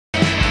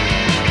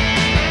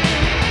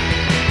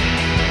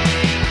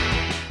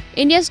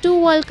India's two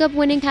World Cup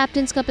winning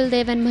captains Kapil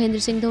Dev and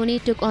Mahendra Singh Dhoni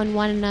took on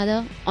one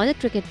another on a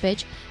cricket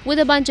pitch with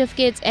a bunch of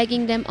kids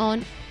egging them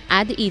on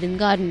at the Eden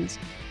Gardens.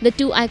 The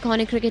two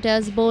iconic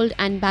cricketers bowled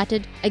and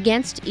batted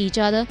against each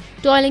other,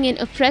 toiling in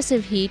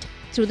oppressive heat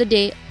through the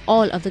day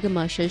all of the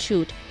commercial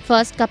shoot.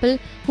 First, Kapil,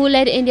 who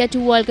led India to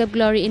World Cup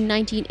glory in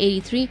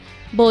 1983,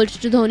 bowled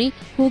to Dhoni,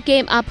 who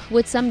came up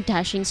with some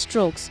dashing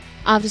strokes.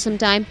 After some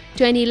time,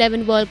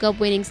 2011 World Cup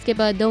winning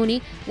skipper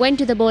Dhoni went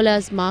to the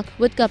bowler's mark,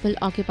 with Kapil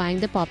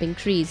occupying the popping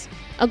crease.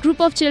 A group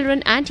of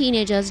children and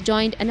teenagers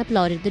joined and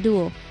applauded the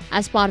duo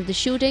as part of the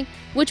shooting,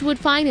 which would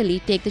finally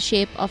take the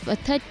shape of a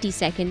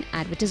 30-second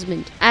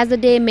advertisement. As the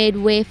day made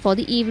way for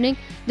the evening,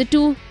 the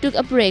two took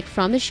a break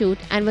from the shoot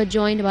and were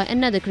joined by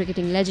another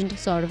cricketing legend,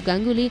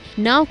 Sourav,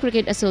 now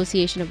Cricket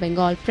Association of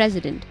Bengal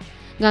president.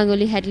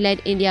 Ganguly had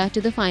led India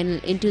to the final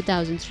in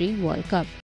 2003 World Cup.